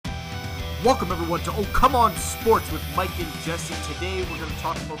Welcome everyone to Oh Come On Sports with Mike and Jesse. Today we're going to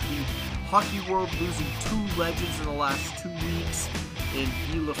talk about the hockey world losing two legends in the last 2 weeks in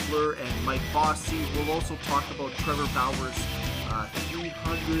LaFleur and Mike Bossy. We'll also talk about Trevor Bauer's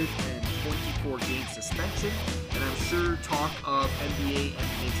 324 game suspension, and I'm sure talk of NBA and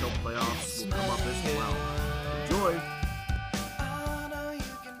NHL playoffs will come up as well. Enjoy!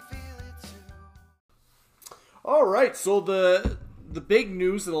 Alright, so the big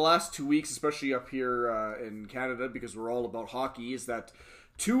news in the last 2 weeks, especially up here in Canada, because we're all about hockey, is that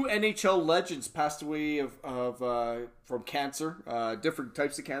two NHL legends passed away from cancer, different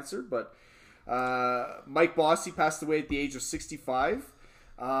types of cancer. But Mike Bossy passed away at the age of 65.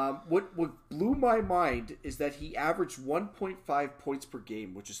 What blew my mind is that he averaged 1.5 points per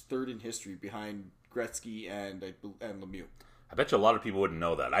game, which is third in history behind Gretzky and Lemieux. I bet you a lot of people wouldn't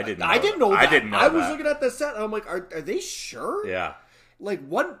know that. I didn't know that. I didn't know I that. was looking at the set, and I'm like, are they sure? Yeah. Like,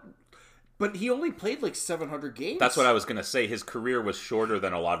 what? But he only played like 700 games. That's what I was going to say. His career was shorter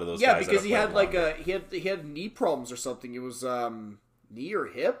than a lot of those guys. Yeah, because he had he had knee problems or something. It was knee or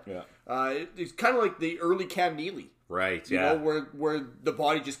hip. Yeah. It's kind of like the early Cam Neely. Right, You know, where the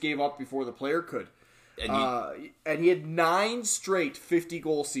body just gave up before the player could. And he had 9 straight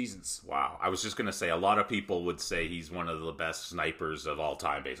 50-goal seasons. Wow. I was just going to say, a lot of people would say he's one of the best snipers of all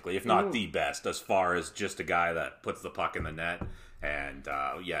time, basically. If not the best, as far as just a guy that puts the puck in the net. And,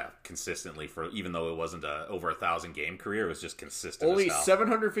 consistently, for even though it wasn't over 1,000 game career, it was just consistent. Only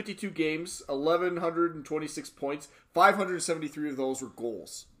 752 games, 1,126 points, 573 of those were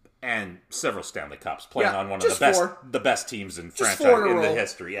goals. And several Stanley Cups, playing on one of the best teams in franchise in the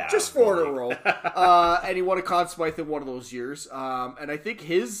history. Yeah, just 4 in a row. And he won a Conn Smythe in one of those years. And I think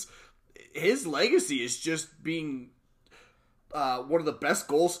his legacy is just being one of the best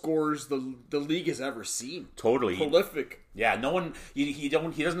goal scorers the league has ever seen. Totally prolific. Yeah, no one he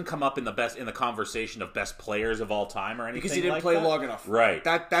doesn't come up in the conversation of best players of all time or anything because he didn't play long enough. Right.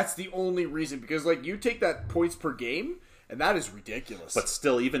 That's the only reason. Because like you take that points per game. And that is ridiculous. But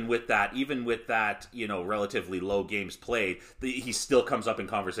still, even with that, relatively low games played, he still comes up in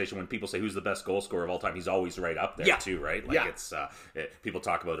conversation when people say who's the best goal scorer of all time. He's always right up there too, right? Like it's people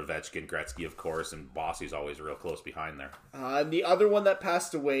talk about Ovechkin, Gretzky, of course, and Bossy's always real close behind there. And the other one that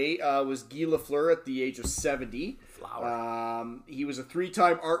passed away was Guy LaFleur at the age of 70. He was a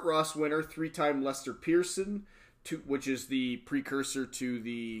 3-time Art Ross winner, 3-time Lester Pearson, which is the precursor to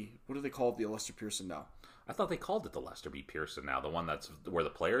the what do they call the Lester Pearson now? I thought they called it the Lester B. Pearson now, the one that's where the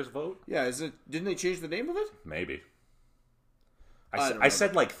players vote. Yeah, didn't they change the name of it? Maybe. I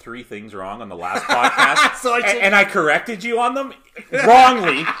said like 3 things wrong on the last podcast, and I corrected you on them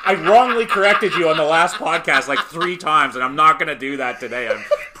wrongly. I wrongly corrected you on the last podcast like 3 times, and I'm not going to do that today. I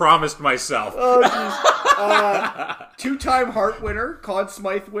promised myself. Oh, jeez. 2-time Hart winner, Conn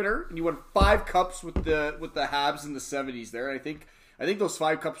Smythe winner, and you won 5 cups with the Habs in the 70s. There, I think those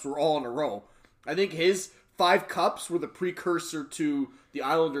 5 cups were all in a row. I think his 5 cups were the precursor to the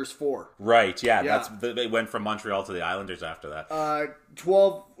Islanders' 4. Right, yeah. They went from Montreal to the Islanders after that.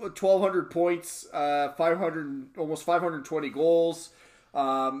 1,200 points, 500, almost 520 goals.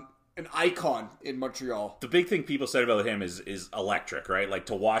 An icon in Montreal. The big thing people said about him is electric, right? Like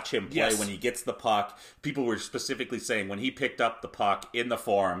to watch him play when he gets the puck. People were specifically saying when he picked up the puck in the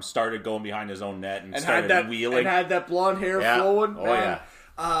Forum, started going behind his own net and started wheeling. And had that blonde hair flowing. Oh, man. Yeah.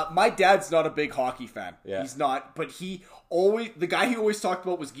 My dad's not a big hockey fan. Yeah. He's not, but the guy he always talked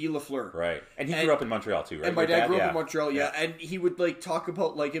about was Guy LaFleur. Right. And he grew up in Montreal too, right? And my dad grew up in Montreal, and he would like talk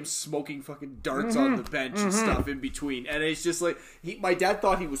about like him smoking fucking darts on the bench and stuff in between. And it's just like my dad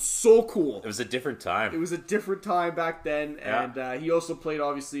thought he was so cool. It was a different time. It was a different time back then, and he also played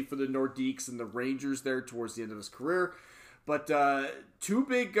obviously for the Nordiques and the Rangers there towards the end of his career. But 2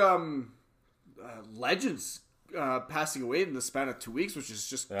 big legends passing away in the span of 2 weeks, which is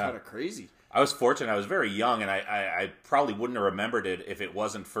just kind of crazy. I was fortunate. I was very young, and I probably wouldn't have remembered it if it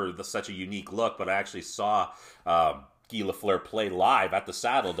wasn't for such a unique look, but I actually saw Guy LaFleur play live at the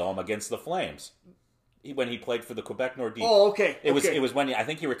Saddle Dome against the Flames. When he played for the Quebec Nordiques. Oh, okay. It was when I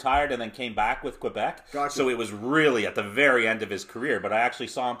think he retired and then came back with Quebec. Gotcha. So it was really at the very end of his career, but I actually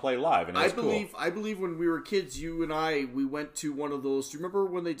saw him play live, and it was cool. I believe when we were kids, you and we went to one of those. Do you remember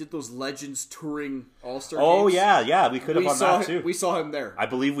when they did those Legends touring All-Star games? Oh, yeah, we could have on that too. We saw him there. I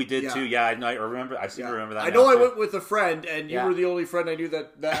believe we did too. Yeah, I remember. I seem to remember that. I know I went with a friend, and you were the only friend I knew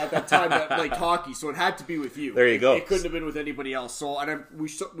that at that time that liked hockey, so it had to be with you. There you go. It couldn't have been with anybody else. So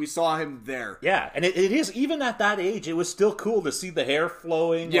we saw him there. Yeah, and it is even at that age, it was still cool to see the hair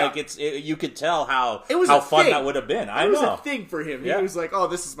flowing. Yeah. Like you could tell how thing. fun that would have been. It was a thing for him. Yeah. He was like, "Oh,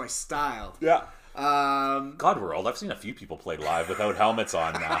 this is my style." Yeah. God World. I've seen a few people play live without helmets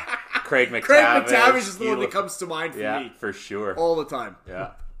on now. Craig McTavish. Craig McTavish is the one that comes to mind for me. Yeah, for sure. All the time.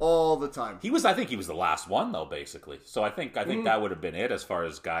 Yeah. All the time. I think he was the last one, though, basically. So I think that would have been it as far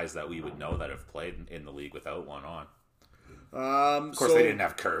as guys that we would know that have played in the league without one on. Of course, they didn't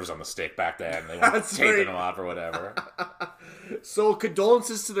have curves on the stick back then. They weren't taping them off or whatever. So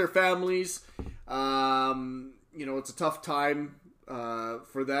condolences to their families. It's a tough time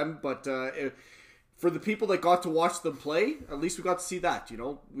for them, but for the people that got to watch them play, at least we got to see that.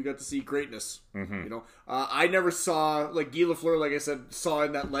 We got to see greatness. Mm-hmm. I never saw, like Guy LaFleur, like I said, saw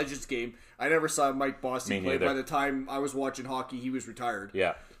in that Legends game. I never saw Mike Bossy play. By the time I was watching hockey, he was retired.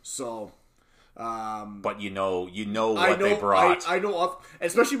 Yeah. So. But you know what they brought. I know,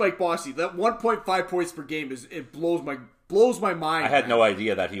 especially Mike Bossy. That 1.5 points per game blows my mind. I had no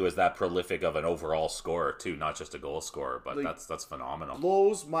idea that he was that prolific of an overall scorer too, not just a goal scorer. But that's phenomenal.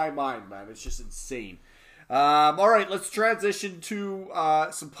 Blows my mind, man. It's just insane. All right, let's transition to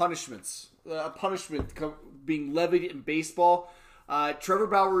some punishments. Punishment being levied in baseball. Trevor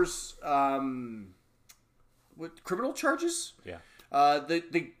Bauer's criminal charges. Yeah.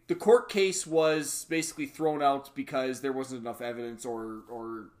 The court case was basically thrown out because there wasn't enough evidence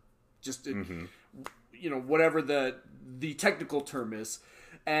or just whatever the technical term is,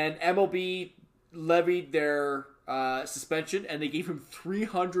 and MLB levied their suspension and they gave him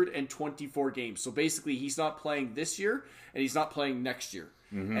 324 games. So basically he's not playing this year and he's not playing next year.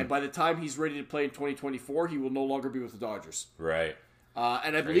 Mm-hmm. And by the time he's ready to play in 2024, he will no longer be with the Dodgers. Right.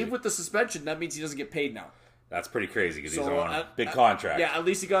 And I believe with the suspension that means he doesn't get paid now. That's pretty crazy because he's on a big contract. Yeah, at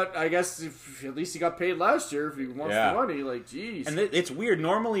least he got. I guess at least he got paid last year. If he wants the money, like, geez. And it's weird.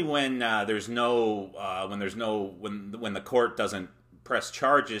 Normally, when when the court doesn't press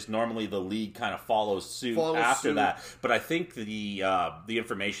charges, normally the league kind of follows suit after that. But I think the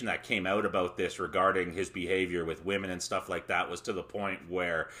information that came out about this regarding his behavior with women and stuff like that was to the point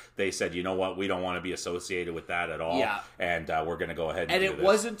where they said, you know what, we don't want to be associated with that at all. Yeah. And we're going to go ahead and do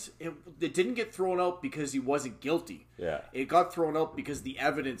this. It didn't get thrown out because he wasn't guilty. Yeah. It got thrown out because the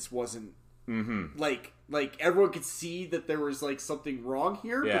evidence wasn't like everyone could see that there was like something wrong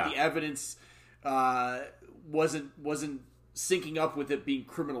here, but the evidence wasn't syncing up with it being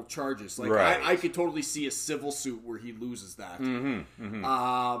criminal charges. Like I could totally see a civil suit where he loses that. Mm-hmm,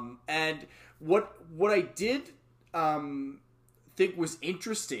 mm-hmm. And what I did think was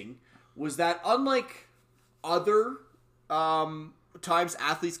interesting was that unlike other times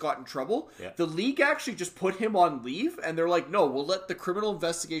athletes got in trouble, the league actually just put him on leave, and they're like, no, we'll let the criminal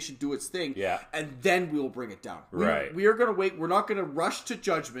investigation do its thing, and then we'll bring it down. We are going to wait. We're not going to rush to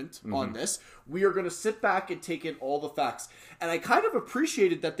judgment on this. We are going to sit back and take in all the facts. And I kind of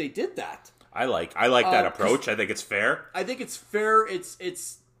appreciated that they did that. I like that approach. I think it's fair. I think it's fair.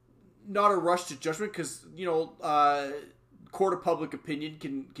 It's not a rush to judgment because, court of public opinion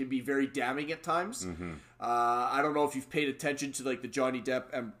can be very damning at times. Mm-hmm. I don't know if you've paid attention to like the Johnny Depp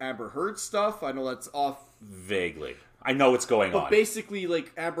and Amber Heard stuff. I know that's off vaguely. I know what's going on. But basically,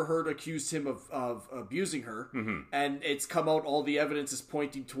 like, Amber Heard accused him of abusing her, and it's come out, all the evidence is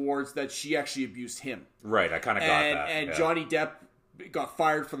pointing towards that she actually abused him. Right, I kind of got that. And Johnny Depp got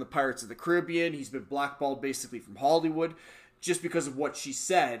fired from the Pirates of the Caribbean. He's been blackballed basically from Hollywood just because of what she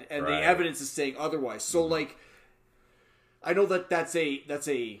said, and the evidence is saying otherwise. So, like, I know that's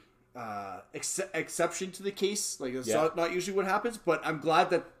a exception to the case. Like, that's not usually what happens, but I'm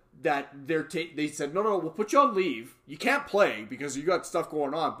glad that they said, no, we'll put you on leave. You can't play because you got stuff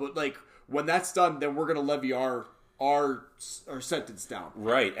going on. But, like, when that's done, then we're going to levy our sentence down.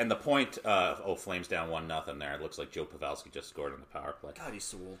 Right. And the point, Flames down 1-0 there. It looks like Joe Pavelski just scored on the power play. God, he's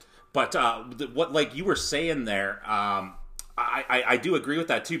so old. But what, like you were saying there, I do agree with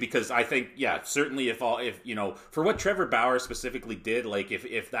that too, because I think, certainly if for what Trevor Bauer specifically did, like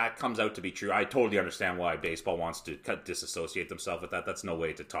if that comes out to be true, I totally understand why baseball wants to disassociate themselves with that. That's no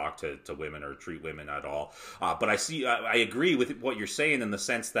way to talk to women or treat women at all. But I agree with what you're saying in the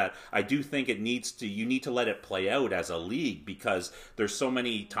sense that I do think you need to let it play out as a league, because there's so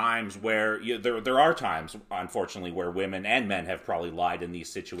many times where there are times, unfortunately, where women and men have probably lied in these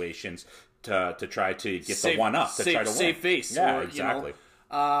situations to try to get the one up, to try to win. Save face. Yeah, exactly.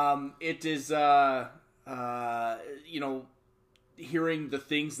 It is, hearing the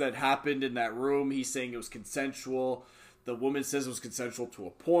things that happened in that room. He's saying it was consensual. The woman says it was consensual to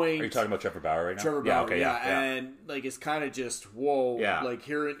a point. Are you talking about Trevor Bauer right now? Trevor Bauer, okay, yeah. And, like, it's kind of just, whoa, like,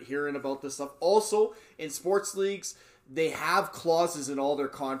 hearing about this stuff. Also, in sports leagues, they have clauses in all their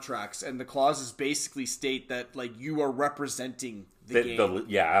contracts, and the clauses basically state that, like, you are representing the game.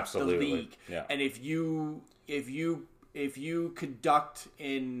 Yeah, absolutely. The league. Yeah. And if you conduct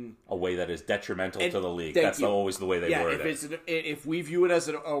in a way that is detrimental to the league. That's always the way they word it. If we view it as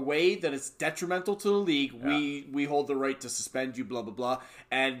a way that it's detrimental to the league, we hold the right to suspend you, blah, blah, blah.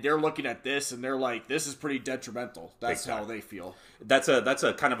 And they're looking at this, and they're like, this is pretty detrimental. That's how they feel. That's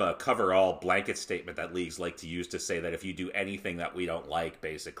a kind of a cover-all blanket statement that leagues like to use to say that if you do anything that we don't like,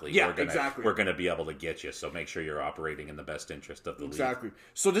 basically, we're gonna be able to get you. So make sure you're operating in the best interest of the league. Exactly.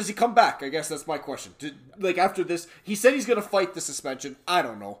 So does he come back? I guess that's my question. After this, he said he's going to fight the suspension. I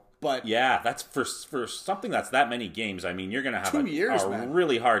don't know. But yeah, that's for something that's that many games. I mean, you're going to have 2 years, a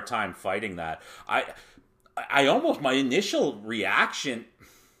really hard time fighting that. My initial reaction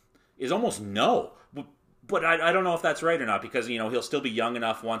is almost no. But I don't know if that's right or not, because he'll still be young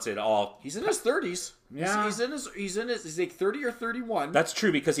enough once it all. He's in his 30s. Yeah, he's like 30 or 31. That's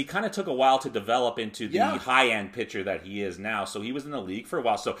true, because he kind of took a while to develop into the high end pitcher that he is now. So he was in the league for a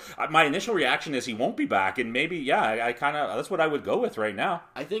while. So my initial reaction is he won't be back, and maybe I kind of that's what I would go with right now.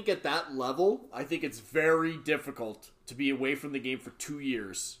 I think at that level, I think it's very difficult to be away from the game for 2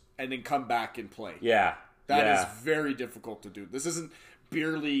 years and then come back and play. Yeah, that is very difficult to do. This isn't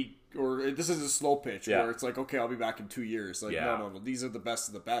beer league. Or this is a slow pitch where it's like, okay, I'll be back in 2 years. Like, no. These are the best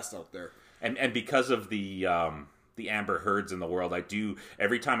of the best out there. And because of the Amber Heards in the world,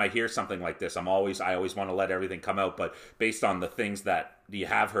 every time I hear something like this, I always want to let everything come out. But based on the things that you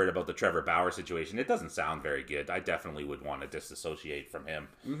have heard about the Trevor Bauer situation, it doesn't sound very good. I definitely would want to disassociate from him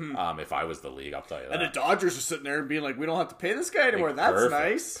if I was the league. I'll tell you that. And the Dodgers are sitting there and being like, we don't have to pay this guy anymore. That's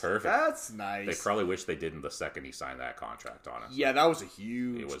nice. Perfect. That's nice. They probably wish they didn't the second he signed that contract, honestly. Yeah, that was a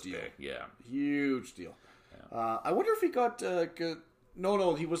huge deal. It was big, yeah. Huge deal. Yeah. I wonder if he got...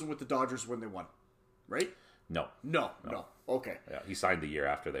 No, he wasn't with the Dodgers when they won. Right? No. Okay. Yeah, he signed the year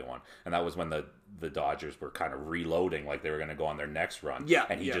after they won. And that was when the Dodgers were kind of reloading, like they were going to go on their next run. Yeah.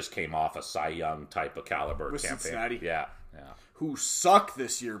 And he just came off a Cy Young type of caliber with campaign. Cincinnati. Yeah. Who suck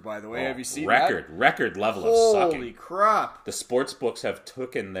this year, by the way. Have you seen that? Record level of sucking. Holy crap. The sports books have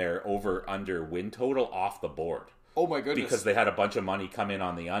taken their over-under win total off the board. Oh my goodness. Because they had a bunch of money come in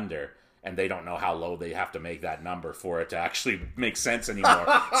on the under, and they don't know how low they have to make that number for it to actually make sense anymore.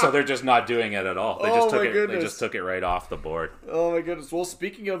 So they're just not doing it at all. They just took it right off the board. Oh my goodness. Well,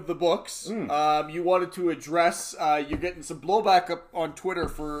 speaking of the books, you wanted to address you're getting some blowback up on Twitter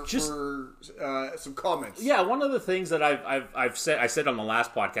for some comments. Yeah, one of the things that I said on the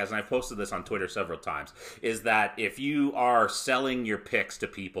last podcast, and I've posted this on Twitter several times, is that if you are selling your picks to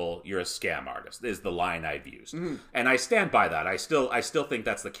people, you're a scam artist, is the line I've used. And I stand by that. I still think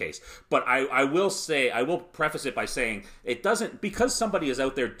that's the case. But I will preface it by saying it doesn't, because somebody is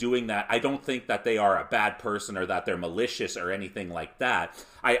out there doing that, I don't think that they are a bad person or that they're malicious or anything like that.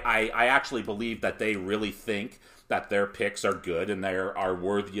 I actually believe that they really think that their picks are good and they are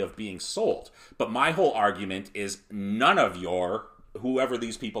worthy of being sold. But my whole argument is whoever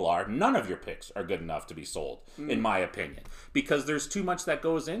these people are, none of your picks are good enough to be sold, in my opinion. Because there's too much that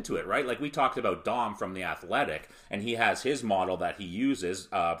goes into it, right? Like we talked about Dom from The Athletic, and he has his model that he uses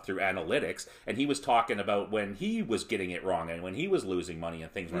through analytics, and he was talking about when he was getting it wrong and when he was losing money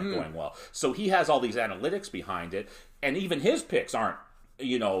and things weren't going well. So he has all these analytics behind it, and even his picks aren't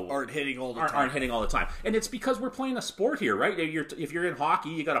hitting all the time. And it's because we're playing a sport here, right? If you're in hockey,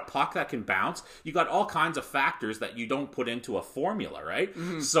 you got a puck that can bounce. You got all kinds of factors that you don't put into a formula, right?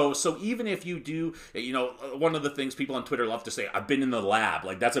 So even if you do, one of the things people on Twitter love to say, I've been in the lab.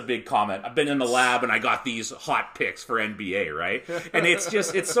 Like, that's a big comment. I've been in the lab and I got these hot picks for NBA, right? And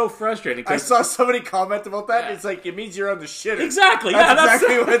it's so frustrating. I saw somebody comment about that. Yeah. It's like, it means you're on the shitter. Exactly. That's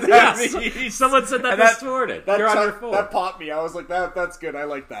exactly what that means. Someone said that distorted. You're on your phone. That popped me. I was like, that's good. I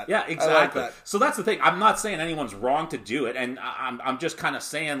like that. Yeah, exactly. Like that. So that's the thing. I'm not saying anyone's wrong to do it, and I'm just kind of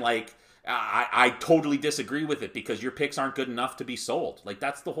saying, like, I totally disagree with it because your picks aren't good enough to be sold. Like,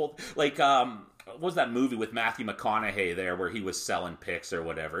 that's the whole... Like, what was that movie with Matthew McConaughey there where he was selling picks or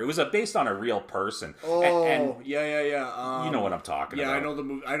whatever? It was based on a real person. Oh, and yeah. You know what I'm talking about. Yeah, I know the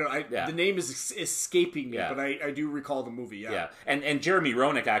movie. The name is escaping me, but I do recall the movie, yeah. And Jeremy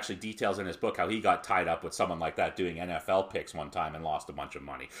Roenick actually details in his book how he got tied up with someone like that doing NFL picks one time and lost a bunch of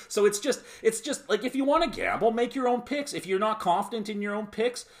money. So it's just like, if you want to gamble, make your own picks. If you're not confident in your own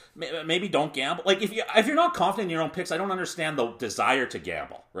picks, maybe don't gamble. Like, if you're not confident in your own picks, I don't understand the desire to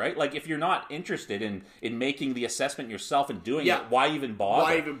gamble, right? Like, if you're not interested in making the assessment yourself and doing it, why even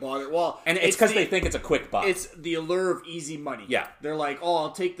bother? Well, and it's because they think it's a quick buck. It's the allure of easy money. Yeah. They're like,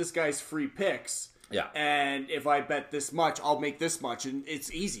 I'll take this guy's free picks. Yeah. And if I bet this much, I'll make this much, and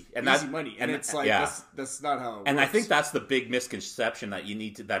it's easy, easy money. And it's like that's not how it and works. I think that's the big misconception that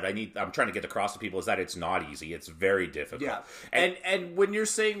I'm trying to get across to people is that it's not easy. It's very difficult. Yeah. And when you're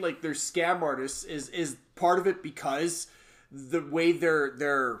saying like they're scam artists, is part of it because the way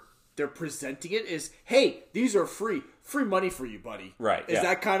they're presenting it is, hey, these are free money for you, buddy. Right. Is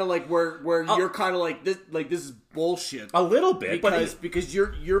that kind of like where you're kind of like this is bullshit a little bit because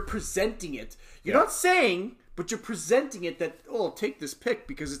you're presenting it. You're not saying, but you're presenting it that, oh, I'll take this pick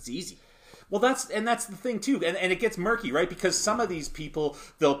because it's easy. Well, that's the thing too, and it gets murky, right? Because some of these people,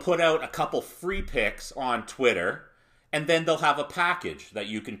 they'll put out a couple free picks on Twitter, and then they'll have a package that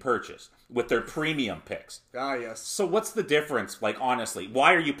you can purchase with their premium picks. Ah, yes. So what's the difference? Like, honestly,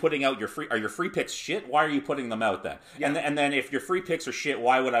 why are you putting out are your free picks shit? Why are you putting them out then? Yeah. And then if your free picks are shit,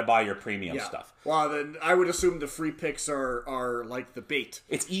 why would I buy your premium stuff? Well, then I would assume the free picks are like the bait.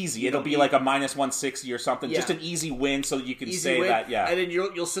 It's easy. It'll be like a minus 160 or something. Yeah. Just an easy win so you can say win. That, yeah. And then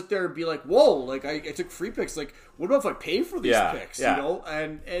you'll sit there and be like, whoa, like I took free picks. Like, what about if I pay for these picks? Yeah. You know?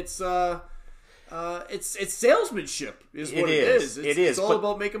 And it's salesmanship is what it is. It's all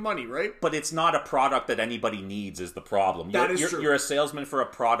about making money, right? But it's not a product that anybody needs is the problem. That is true. You're a salesman for a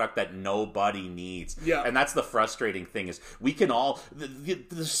product that nobody needs. Yeah. And that's the frustrating thing is we can all...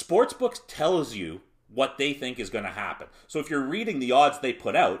 The sports books tells you what they think is going to happen. So if you're reading the odds they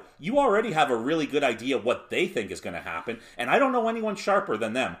put out, you already have a really good idea what they think is going to happen. And I don't know anyone sharper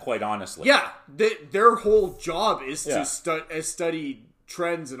than them, quite honestly. Yeah. Their whole job is to study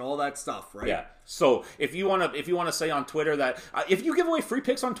trends and all that stuff, right? Yeah. So if you want to say on Twitter that if you give away free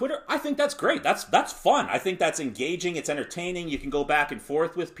picks on Twitter, I think that's great. That's fun. I think that's engaging. It's entertaining. You can go back and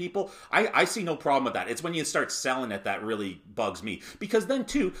forth with people. I see no problem with that. It's when you start selling it that really bugs me, because then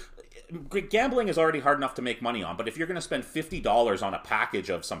too, gambling is already hard enough to make money on, but if you're going to spend $50 on a package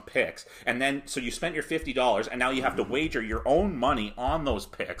of some picks, and then so you spent your $50 and now you have to wager your own money on those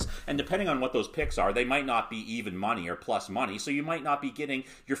picks, and depending on what those picks are, they might not be even money or plus money, so you might not be getting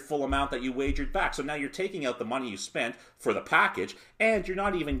your full amount that you wagered back. So now you're taking out the money you spent for the package, and you're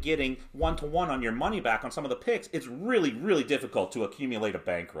not even getting 1-to-1 on your money back on some of the picks. It's really, really difficult to accumulate a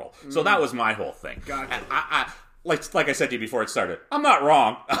bankroll. So that was my whole thing. Gotcha. Like I said to you before it started, I'm not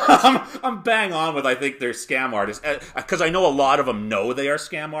wrong. I'm bang on with I think they're scam artists, because I know a lot of them know they are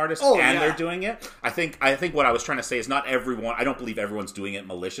scam artists they're doing it. I think what I was trying to say is not everyone. I don't believe everyone's doing it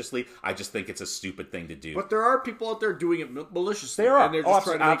maliciously. I just think it's a stupid thing to do. But there are people out there doing it maliciously. There are. And they're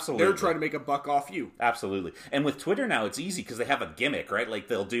just they're trying to make a buck off you. Absolutely. And with Twitter now, it's easy because they have a gimmick, right? Like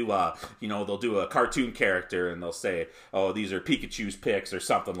they'll do a cartoon character and they'll say, "Oh, these are Pikachu's picks" or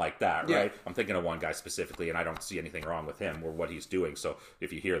something like that, right? I'm thinking of one guy specifically, and I don't see anything wrong with him or what he's doing. So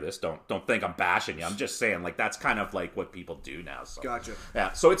if you hear this, don't think I'm bashing you. I'm just saying, like, that's kind of like what people do now. So. Gotcha.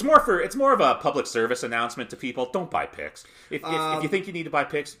 Yeah. So it's more of a public service announcement to people. Don't buy picks. If you think you need to buy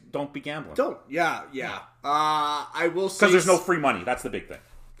picks, don't be gambling. Don't. Yeah. I will say, because there's no free money. That's the big thing.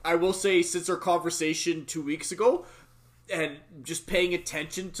 I will say, since our conversation 2 weeks ago, and just paying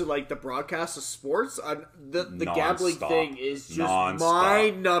attention to like the broadcast of sports, the gambling thing is just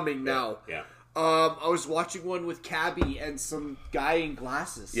mind-numbing now. Yeah. I was watching one with Cabby and some guy in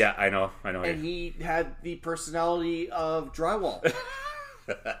glasses. Yeah, I know. And he had the personality of drywall.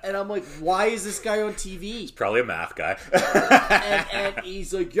 And I'm like, why is this guy on TV? He's probably a math guy. and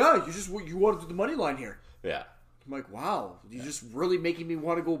he's like, yeah, you want to do the money line here. Yeah. I'm like, wow, you're just really making me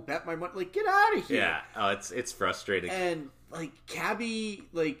want to go bet my money. Like, get out of here. Yeah, it's frustrating. And like Cabby,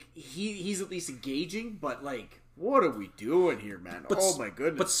 like he's at least engaging, but like, what are we doing here, man? Oh my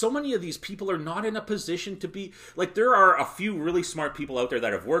goodness. But so many of these people are not in a position to be... Like, there are a few really smart people out there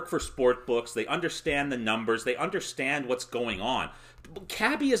that have worked for sport books. They understand the numbers. They understand what's going on.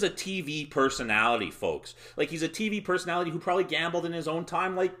 Cabby is a TV personality, folks. Like, he's a TV personality who probably gambled in his own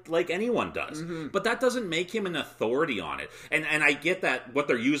time like anyone does. Mm-hmm. But that doesn't make him an authority on it. And I get that what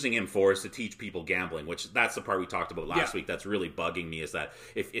they're using him for is to teach people gambling, which that's the part we talked about last week that's really bugging me, is that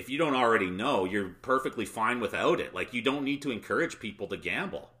if you don't already know, you're perfectly fine without it. Like, you don't need to encourage people to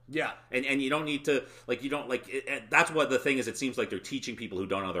gamble. Yeah. And you don't need to, like, that's what the thing is. It seems like they're teaching people who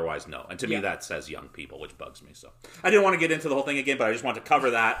don't otherwise know. And to me, that says young people, which bugs me. So I didn't want to get into the whole thing again, but I just want to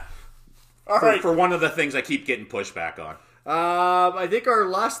cover that for one of the things I keep getting pushback on. I think our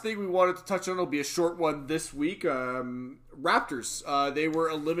last thing we wanted to touch on will be a short one this week. Raptors, they were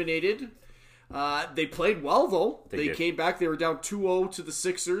eliminated. They played well, though. They came back. They were down 2-0 to the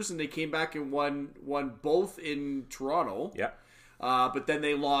Sixers, and they came back and won both in Toronto. Yeah. But then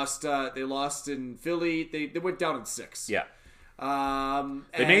they lost. They lost in Philly. They went down in 6. Yeah. And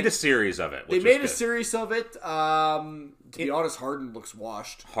They made a series of it. They made a series of it. To be honest, Harden looks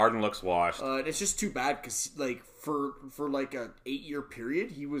washed. It's just too bad because, like, for like a 8-year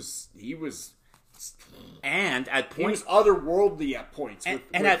period, he was. And at points, he was otherworldly at points with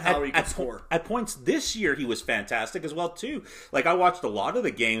how he could score. At points this year, he was fantastic as well too. Like, I watched a lot of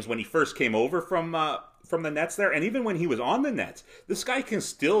the games when he first came over from the Nets there, and even when he was on the Nets, this guy can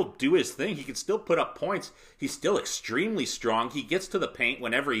still do his thing. He can still put up points. He's still extremely strong. He gets to the paint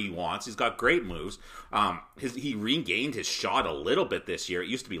whenever he wants. He's got great moves. He regained his shot a little bit this year. It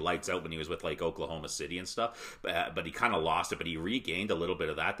used to be lights out when he was with, like, Oklahoma City and stuff, but he kind of lost it. But he regained a little bit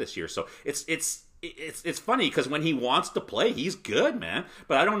of that this year. So it's funny because when he wants to play, he's good, man.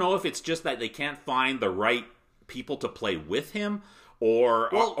 But I don't know if it's just that they can't find the right people to play with him,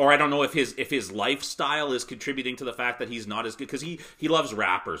 or I don't know if his lifestyle is contributing to the fact that he's not as good, because he loves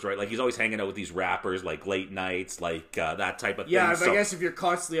rappers, right? Like, he's always hanging out with these rappers, like late nights, like that type of thing. Yeah, I guess if you're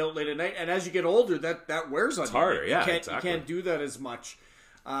constantly out late at night, and as you get older, that wears on you. It's harder, yeah, exactly. You can't do that as much.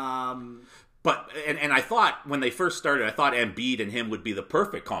 But and I thought when they first started, I thought Embiid and him would be the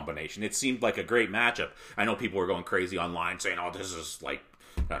perfect combination. It seemed like a great matchup. I know people were going crazy online saying, "Oh, this is like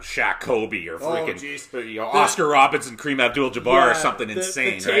Shaq Kobe or freaking Oscar Robertson, Kareem Abdul-Jabbar or something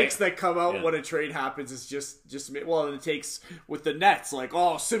insane." The takes that come out when a trade happens is just well, and the takes with the Nets, like,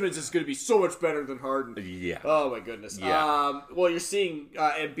 "Oh, Simmons is going to be so much better than Harden." Yeah. Oh my goodness. Yeah. Well, you're seeing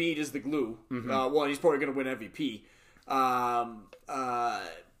Embiid is the glue. Well, he's probably going to win MVP.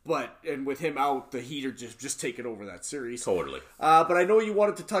 But with him out, the Heat are just taking over that series. Totally. But I know you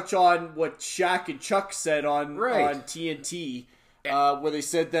wanted to touch on what Shaq and Chuck said on TNT, where they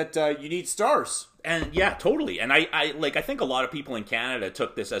said that you need stars. And yeah, totally. And I think a lot of people in Canada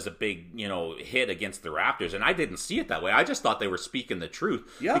took this as a big, hit against the Raptors, and I didn't see it that way. I just thought they were speaking the truth.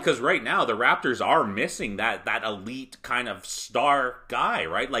 Yeah. Because right now the Raptors are missing that elite kind of star guy,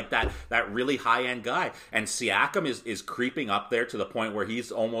 right? Like that really high end guy. And Siakam is creeping up there to the point where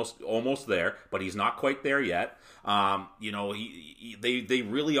he's almost there, but he's not quite there yet. They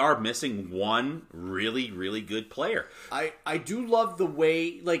really are missing one really, really good player. I do love the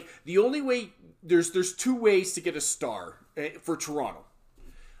way, like, the only way. There's two ways to get a star for Toronto.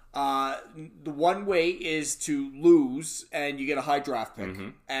 The one way is to lose and you get a high draft pick,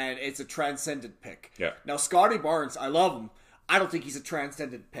 and it's a transcendent pick. Yeah. Now, Scotty Barnes, I love him. I don't think he's a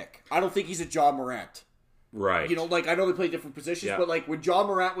transcendent pick. I don't think he's a Ja Morant. Right. Like, I know they play different positions, but like when Ja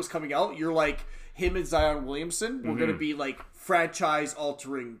Morant was coming out, you're like, him and Zion Williamson were going to be like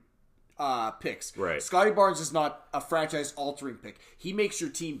franchise-altering picks. Right. Scotty Barnes is not a franchise-altering pick. He makes your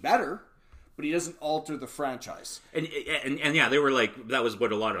team better, but he doesn't alter the franchise. And yeah, they were like, that was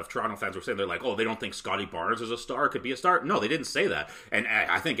what a lot of Toronto fans were saying. They're like, oh, they don't think Scotty Barnes is a star, could be a star. No, they didn't say that. And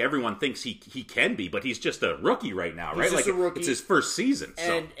I think everyone thinks he can be, but he's just a rookie right now, right? He's just a rookie. It's his first season.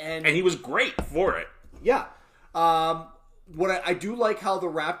 And he was great for it. Yeah. What I do like how the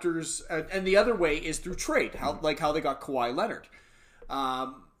Raptors, and the other way is through trade, how they got Kawhi Leonard,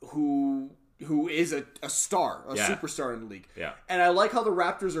 who is a star, a superstar in the league. Yeah. And I like how the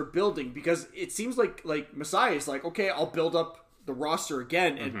Raptors are building, because it seems like Masai is like, okay, I'll build up the roster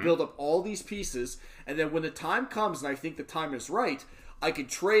again and build up all these pieces, and then when the time comes, and I think the time is right, I can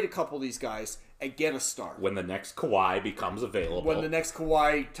trade a couple of these guys and get a star. When the next Kawhi becomes available. When the next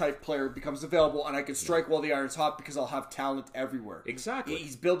Kawhi-type player becomes available, and I can strike while the iron's hot because I'll have talent everywhere. Exactly.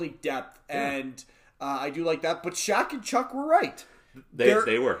 He's building depth, and I do like that. But Shaq and Chuck were right.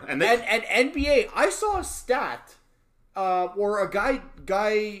 They were. And NBA, I saw a stat, or a guy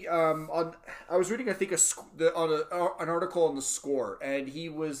on. I was reading, I think, an article on the Score, and he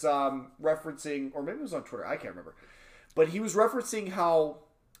was referencing, or maybe it was on Twitter, I can't remember, but he was referencing how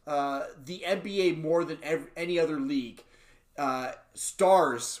the NBA, more than any other league,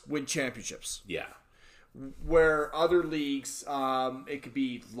 stars win championships. Yeah. Where other leagues, it could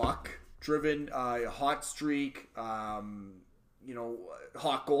be luck driven, a hot streak, hot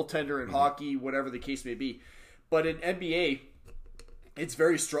goaltender in hockey, whatever the case may be. But in NBA, it's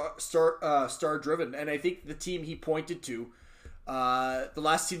very star driven. And I think the team he pointed to, the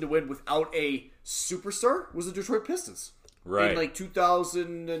last team to win without a superstar, was the Detroit Pistons. Right. In like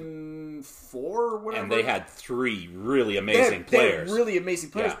 2004 or whatever. And they had three really amazing players. They had really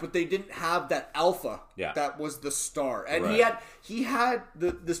amazing players, but they didn't have that alpha that was the star. And he had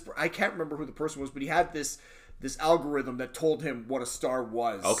this, I can't remember who the person was, but he had this algorithm that told him what a star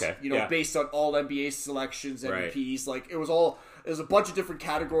was. Okay. Based on all NBA selections, MVPs. Like, it was all there's a bunch of different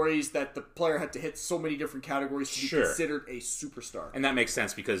categories that the player had to hit so many different categories to be considered a superstar. And that makes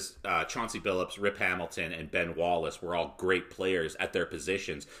sense because Chauncey Billups, Rip Hamilton, and Ben Wallace were all great players at their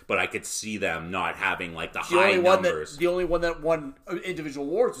positions, but I could see them not having like the high numbers. The only one that won individual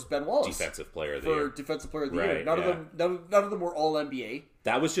awards was Ben Wallace. Defensive Player of the Year. Defensive Player of the Year. None of them were all NBA.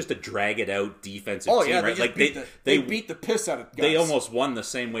 That was just a drag-it-out defensive team, right? They beat the piss out of guys. They almost won the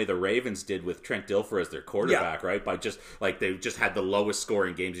same way the Ravens did with Trent Dilfer as their quarterback, right? By just, like, they just had the lowest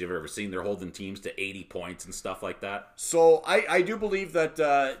scoring games you've ever seen. They're holding teams to 80 points and stuff like that. So I do believe that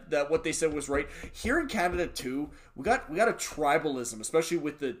that what they said was right. Here in Canada, too, we got a tribalism, especially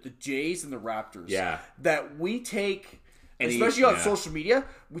with the Jays and the Raptors. Yeah. That we take... Especially on social media,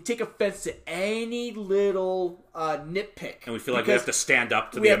 we take offense to any little nitpick. And we feel like we have to stand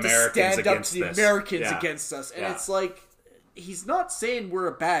up to the Americans against us. And it's like, he's not saying we're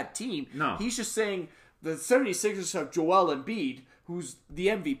a bad team. No. He's just saying the 76ers have Joel Embiid, who's the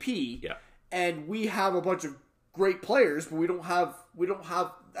MVP. Yeah. And we have a bunch of great players, but we don't have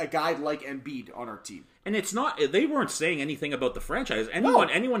a guy like Embiid on our team. And it's not, they weren't saying anything about the franchise.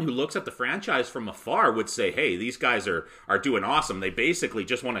 Anyone who looks at the franchise from afar would say, hey, these guys are doing awesome. They basically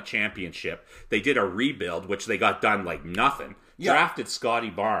just won a championship. They did a rebuild, which they got done like nothing. Yeah. Drafted Scotty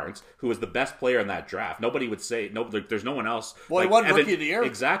Barnes, who was the best player in that draft. Nobody would say, there's no one else. Well, he won Rookie of the Year.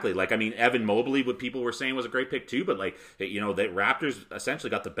 Exactly. Like, I mean, Evan Mobley, what people were saying was a great pick too, but like, the Raptors essentially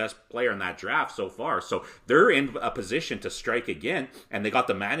got the best player in that draft so far. So they're in a position to strike again, and they got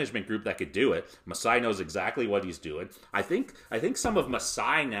the management group that could do it. Masai knows exactly what he's doing. I think some of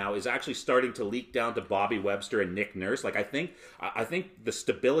Masai now is actually starting to leak down to Bobby Webster and Nick Nurse. Like, I think the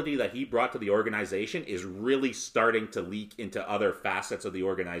stability that he brought to the organization is really starting to leak into other facets of the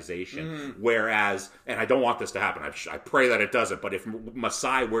organization. Whereas, and I don't want this to happen, I pray that it doesn't, but if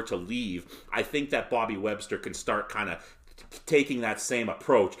Masai were to leave, I think that Bobby Webster can start kind of taking that same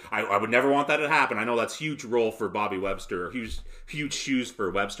approach. I would never want that to happen. I know that's a huge role for Bobby Webster, or huge shoes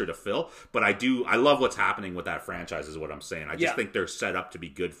for Webster to fill, but I love what's happening with that franchise is what I'm saying. I just think they're set up to be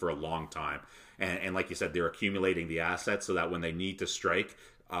good for a long time. And like you said, they're accumulating the assets so that when they need to strike,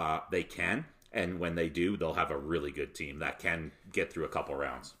 they can. And when they do, they'll have a really good team that can get through a couple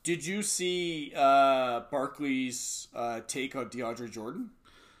rounds. Did you see Barkley's take on DeAndre Jordan?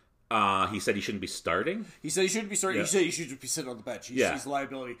 He said he shouldn't be starting? He said he shouldn't be starting. Yeah. He said he should just be sitting on the bench. He's a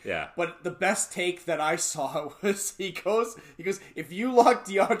liability. Yeah. But the best take that I saw was he goes, if you locked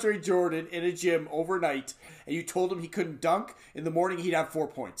DeAndre Jordan in a gym overnight and you told him he couldn't dunk, in the morning he'd have 4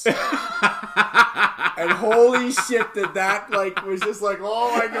 points. And holy shit, that was just like,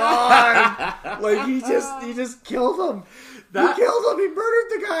 oh my god. Like he just killed him. He killed him. He murdered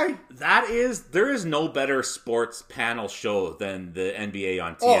the guy. There is no better sports panel show than the NBA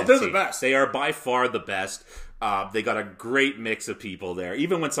on TNT. Oh, they're the best. They are by far the best. They got a great mix of people there.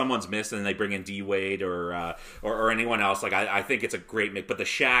 Even when someone's missing, they bring in D Wade or anyone else. Like I think it's a great mix. But the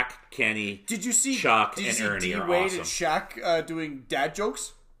Shaq, Kenny, Chuck, and Ernie are D-Wade awesome. and Shaq doing dad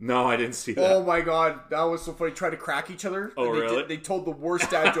jokes? No, I didn't see that. Oh my god, that was so funny. Trying to crack each other. Oh, really? They told the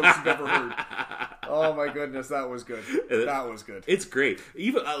worst dad jokes you've ever heard. Oh my goodness, that was good. That was good. It's great.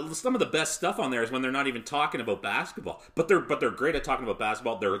 Even some of the best stuff on there is when they're not even talking about basketball, but they're great at talking about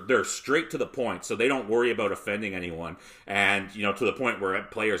basketball. They're straight to the point, so they don't worry about offending anyone, and to the point where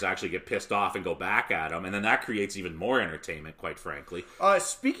players actually get pissed off and go back at them, and then that creates even more entertainment. Quite frankly.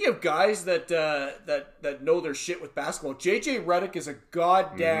 Speaking of guys that know their shit with basketball, JJ Redick is a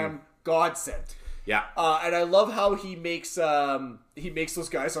goddamn godsend. Yeah, and I love how he makes those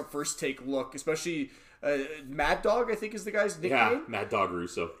guys on First Take look, especially Mad Dog, I think is the guy's nickname. Yeah, Mad Dog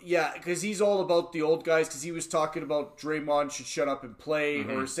Russo. Yeah, because he's all about the old guys. Because he was talking about Draymond should shut up and play,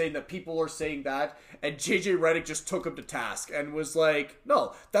 or saying that people are saying that, and JJ Redick just took him to task and was like,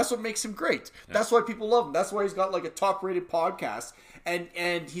 "No, that's what makes him great. Yeah. That's why people love him. That's why he's got like a top-rated podcast,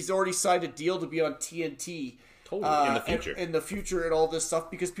 and he's already signed a deal to be on TNT." Totally. In the future and all this stuff,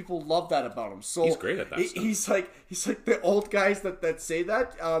 because people love that about him. So he's great at that stuff. He's like the old guys that say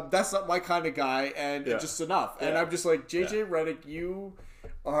that. That's not my kind of guy, and just enough. Yeah. And I'm just like, JJ Redick, you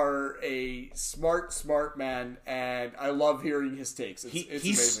are a smart man, and I love hearing his takes. It's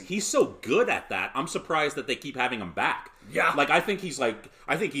amazing. He's so good at that. I'm surprised that they keep having him back. Yeah, I think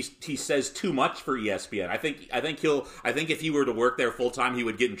he says too much for ESPN. I think if he were to work there full time, he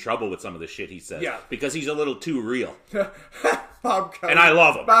would get in trouble with some of the shit he says. Yeah, because he's a little too real. And I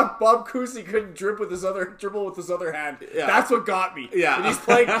love him. Bob Cousy couldn't dribble with his other hand. Yeah. That's what got me. Yeah, and he's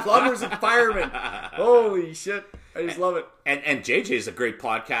playing plumbers and firemen. Holy shit! I just love it. And JJ is a great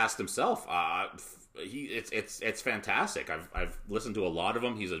podcast himself. it's fantastic. I've listened to a lot of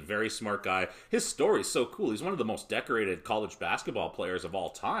him. He's a very smart guy. His story is so cool. He's one of the most decorated college basketball players of all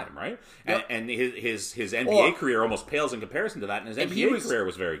time, right? Yep. And his NBA career almost pales in comparison to that. And his NBA career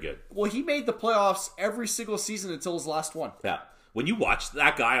was very good. Well, he made the playoffs every single season until his last one. Yeah. When you watch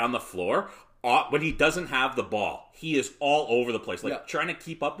that guy on the floor, when he doesn't have the ball, he is all over the place. Trying to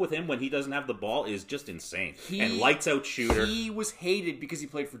keep up with him when he doesn't have the ball is just insane. And lights out shooter. He was hated because he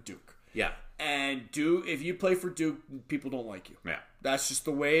played for Duke. Yeah. And Duke, if you play for Duke, people don't like you. Yeah. That's just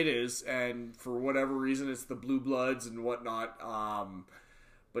the way it is. And for whatever reason, it's the blue bloods and whatnot.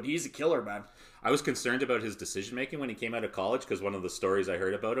 But he's a killer, man. I was concerned about his decision-making when he came out of college because one of the stories I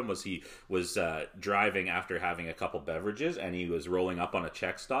heard about him was he was driving after having a couple beverages and he was rolling up on a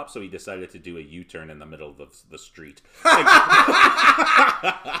check stop, so he decided to do a U-turn in the middle of the street.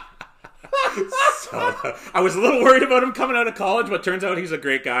 So I was a little worried about him coming out of college, but turns out he's a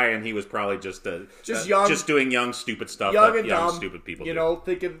great guy, and he was probably just young, just doing young, stupid stuff that young, dumb, stupid people do.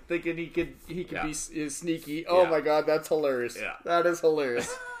 Thinking he could be sneaky. Oh my god, that's hilarious. Yeah. That is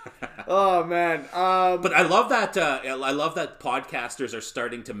hilarious. Oh man, but I love that. I love that podcasters are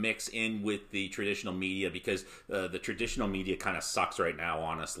starting to mix in with the traditional media because the traditional media kind of sucks right now,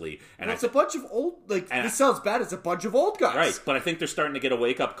 honestly. And it's a bunch of old. This sounds bad. It's a bunch of old guys, right? But I think they're starting to get a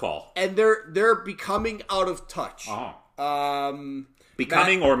wake up call, and they're becoming out of touch.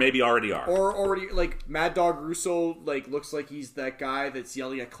 Becoming, or maybe already are, or already Mad Dog Russo. Looks like he's that guy that's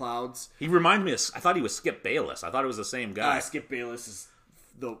yelling at clouds. He reminded me of. I thought he was Skip Bayless. I thought it was the same guy. Skip Bayless is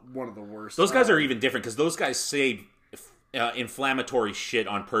one of the worst. Those guys are even different because those guys say inflammatory shit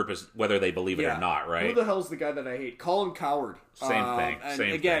on purpose, whether they believe it or not, right? Who the hell's the guy that I hate? Colin Cowherd. Same thing.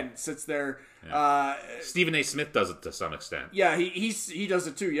 And sits there. Yeah. Stephen A. Smith does it to some extent. Yeah, he does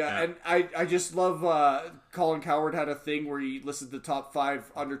it too. Yeah, and I just love Colin Cowherd had a thing where he listed the top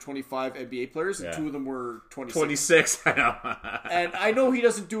 5 under 25 NBA players, and 2 of them were 26. 26, I know. And I know he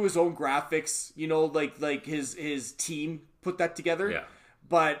doesn't do his own graphics. Like his team put that together. Yeah.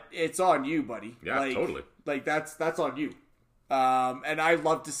 But it's on you, buddy. Yeah, totally. That's on you. And I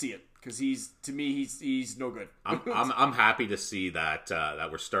love to see it because he's no good. I'm happy to see that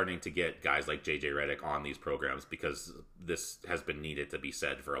we're starting to get guys like JJ Redick on these programs because this has been needed to be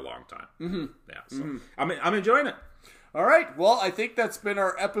said for a long time. Mm-hmm. Yeah, so I'm enjoying it. All right, well, I think that's been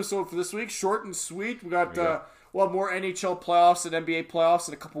our episode for this week. Short and sweet. We got. We'll have more NHL playoffs and NBA playoffs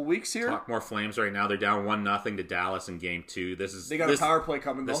in a couple weeks here. Talk more Flames right now. They're down 1-0 to Dallas in Game 2. They got a power play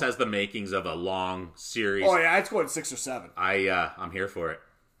coming, though. This has the makings of a long series. Oh, yeah, it's going 6 or 7. I'm here for it.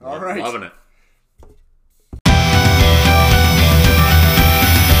 All right. Loving it.